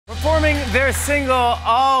Performing their single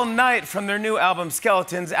All Night from their new album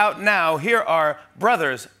Skeletons, out now, here are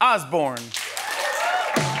brothers Osborne.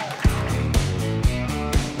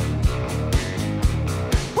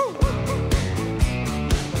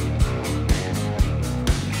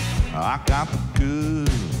 I got the good,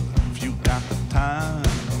 if you got the time.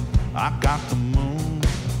 I got the moon,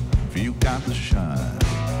 if you got the shine.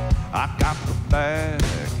 I got the bag,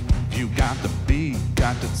 if you got the beat.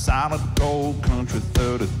 Got that solid gold country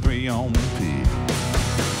 33 on the peak.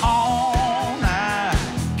 All night,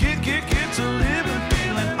 get to living,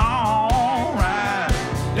 feeling all right.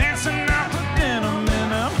 Dancing out to denim in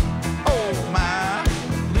them, oh my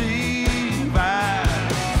Levi's.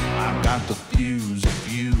 I got the fuse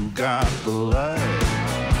if you got the light.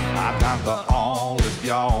 I got the all if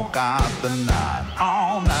y'all got the night.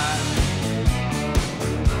 All night.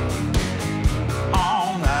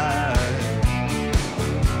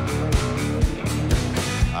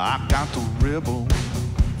 I got the rebel,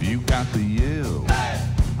 if you got the yell.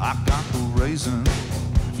 I got the raisin,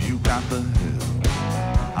 if you got the hill.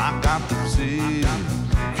 I got the zig,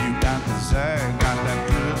 if you got the zag. Got that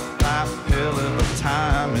good life, hell of a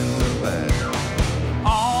time in the bag.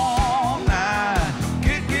 All night,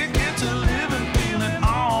 get to living, feeling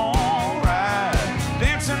all right.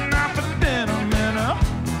 Dancing out for denim in a,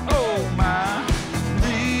 oh my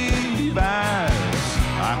Levi's.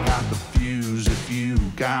 I got the fuse if you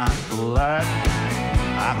got the light.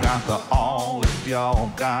 I got the all if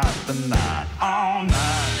y'all got the night. All night.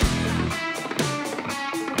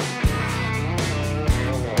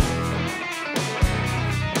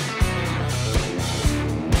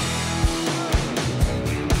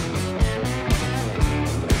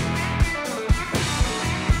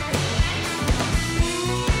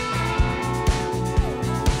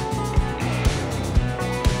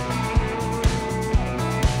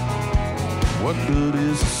 What good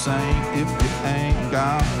is a saint if you ain't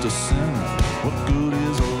got to sin? What good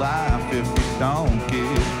is a life if you don't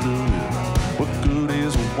get to live? What good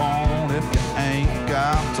is a want if you ain't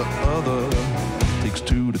got to other? Takes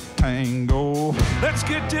two to tango. Let's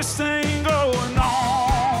get this thing going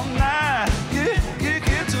all night.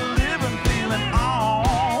 Get to living, feeling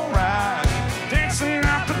all right. Dancing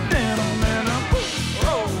out the denim in a,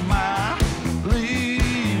 oh my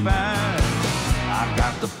Levi's. I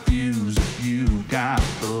got the fuse. You got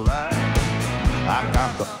the light. I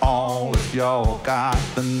got the all if y'all got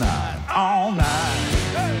the night.